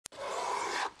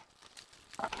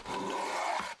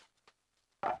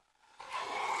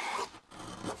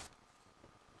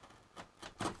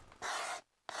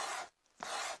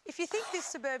If you think this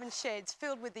suburban shed's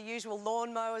filled with the usual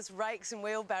lawnmowers, rakes and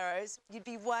wheelbarrows, you'd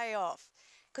be way off.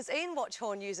 Because Ian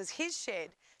Watchorn uses his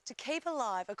shed to keep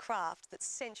alive a craft that's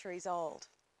centuries old.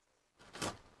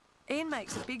 Ian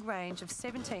makes a big range of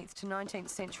 17th to 19th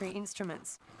century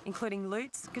instruments, including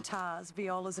lutes, guitars,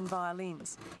 violas and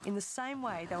violins, in the same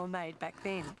way they were made back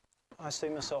then. I see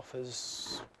myself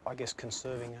as, I guess,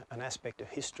 conserving an aspect of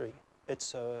history.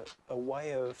 It's a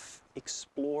way of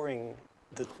exploring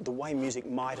the way music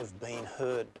might have been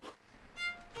heard.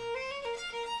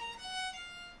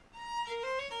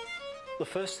 The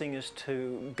first thing is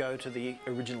to go to the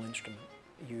original instrument.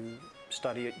 You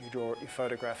study it, you draw it, you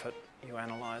photograph it, you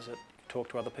analyse it, you talk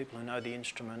to other people who know the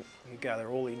instrument, you gather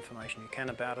all the information you can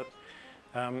about it.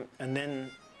 And then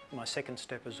my second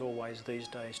step is always these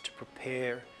days to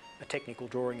prepare a technical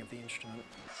drawing of the instrument.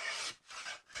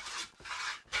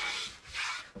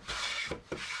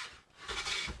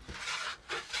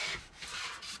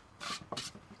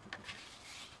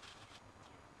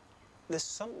 There's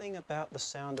something about the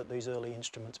sound that these early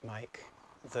instruments make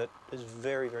that is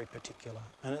very, very particular.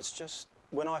 And it's just,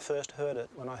 when I first heard it,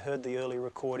 when I heard the early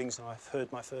recordings and I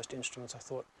heard my first instruments, I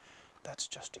thought, that's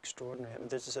just extraordinary. I mean,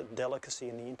 there's a delicacy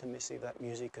in the intimacy of that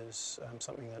music is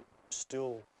something that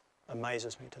still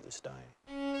amazes me to this day.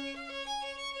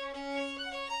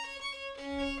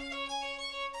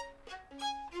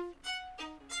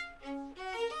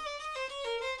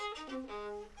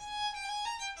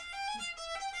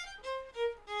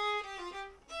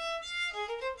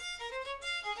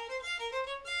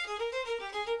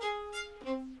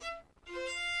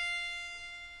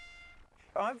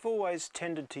 I've always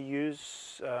tended to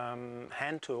use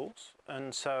hand tools,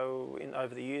 and so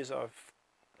over the years I've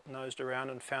nosed around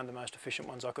and found the most efficient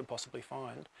ones I could possibly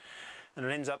find. And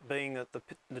it ends up being that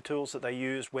the tools that they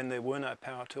used when there were no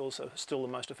power tools are still the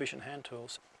most efficient hand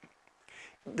tools.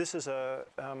 This is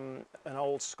an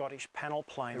old Scottish panel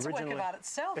plane. It's a work of art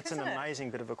itself, isn't it? It's an amazing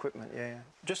bit of equipment, yeah.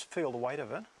 Just feel the weight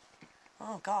of it.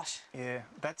 Oh, gosh. Yeah,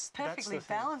 that's perfectly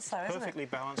balanced, though, isn't it? Perfectly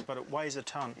balanced, but it weighs a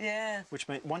ton. Yeah. Which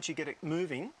means once you get it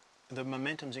moving, the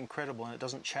momentum's incredible, and it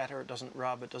doesn't chatter, it doesn't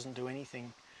rub, it doesn't do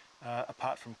anything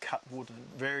apart from cut wood, and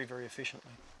very, very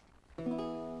efficiently.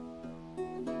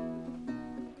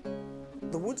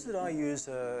 The woods that I use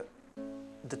are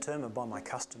determined by my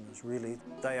customers, really.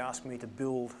 They ask me to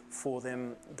build for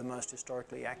them the most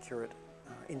historically accurate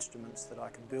instruments that I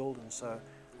can build, and so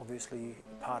obviously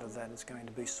part of that is going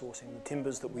to be sourcing the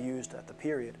timbers that we used at the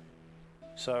period.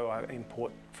 So I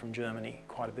import from Germany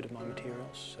quite a bit of my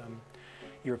materials.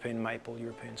 European maple,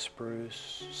 European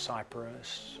spruce,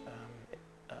 cypress.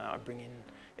 I bring in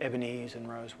ebonies and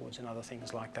rosewoods and other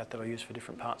things like that that I use for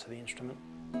different parts of the instrument.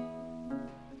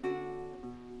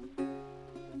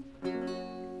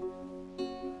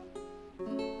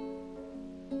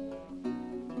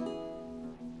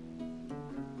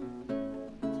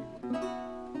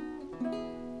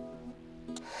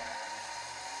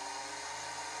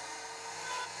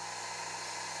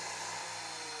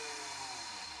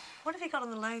 What have you got on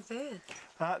the lathe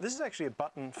there? This is actually a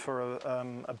button for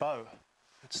a bow.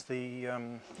 It's the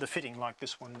fitting like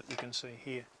this one that you can see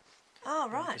here. Oh,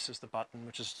 right. This is the button,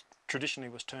 which is traditionally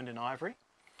was turned in ivory,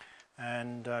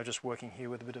 and just working here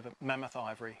with a bit of a mammoth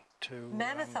ivory to...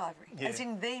 Mammoth ivory? Yeah. As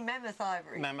in the mammoth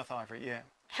ivory? Mammoth ivory, yeah.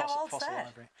 How old's fossil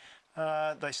that?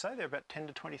 Ivory. They say they're about 10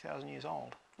 to 20,000 years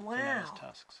old. Wow. Those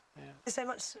tusks. Yeah. Is there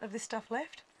much of this stuff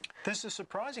left? There's a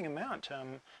surprising amount.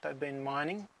 They've been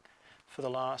mining for the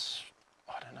last,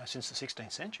 I don't know, since the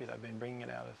 16th century. They've been bringing it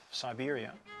out of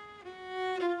Siberia.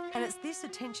 And it's this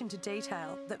attention to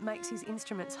detail that makes his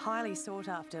instruments highly sought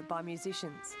after by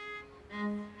musicians.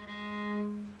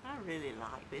 I really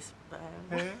like this bow.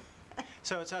 Yeah.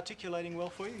 So it's articulating well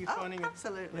for you? You're finding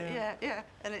absolutely, it? Yeah.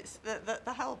 And it's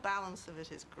the whole balance of it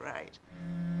is great.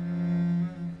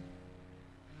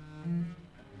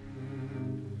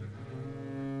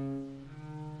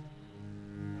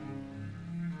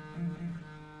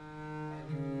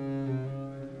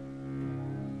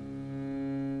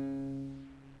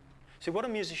 See, what a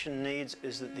musician needs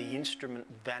is that the instrument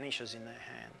vanishes in their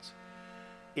hands.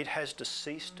 It has to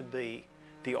cease to be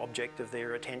the object of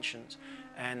their attentions,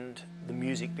 and the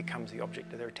music becomes the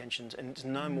object of their attentions, and it's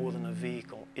no more than a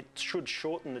vehicle. It should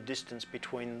shorten the distance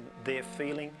between their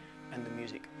feeling and the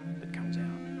music that comes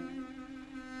out.